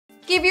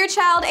Give your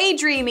child a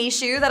dreamy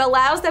shoe that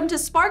allows them to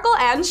sparkle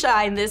and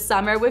shine this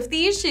summer with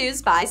these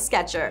shoes by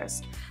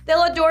Skechers.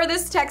 They'll adore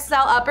this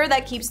textile upper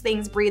that keeps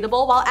things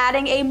breathable while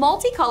adding a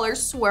multicolor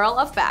swirl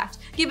effect,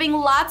 giving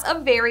lots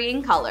of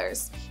varying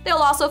colors. They'll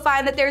also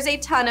find that there's a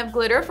ton of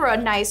glitter for a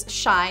nice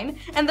shine,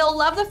 and they'll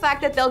love the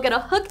fact that they'll get a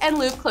hook and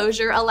loop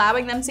closure,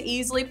 allowing them to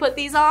easily put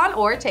these on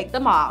or take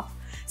them off.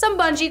 Some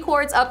bungee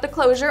cords up the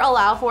closure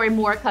allow for a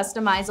more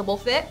customizable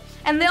fit,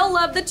 and they'll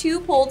love the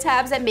 2 pull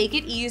tabs that make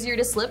it easier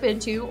to slip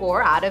into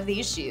or out of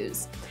these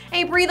shoes.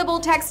 A breathable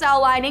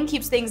textile lining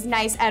keeps things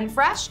nice and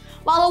fresh,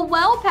 while a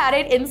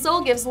well-padded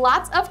insole gives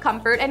lots of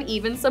comfort and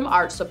even some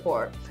arch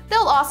support.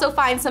 They'll also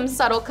find some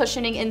subtle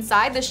cushioning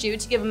inside the shoe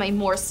to give them a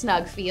more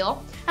snug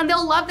feel, and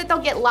they'll love that they'll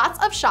get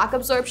lots of shock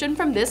absorption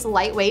from this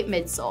lightweight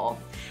midsole.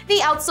 The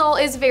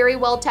outsole is very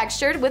well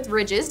textured with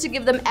ridges to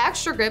give them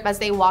extra grip as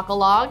they walk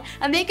along,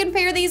 and they can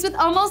pair these with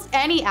almost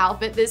any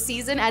outfit this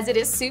season as it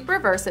is super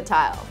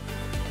versatile.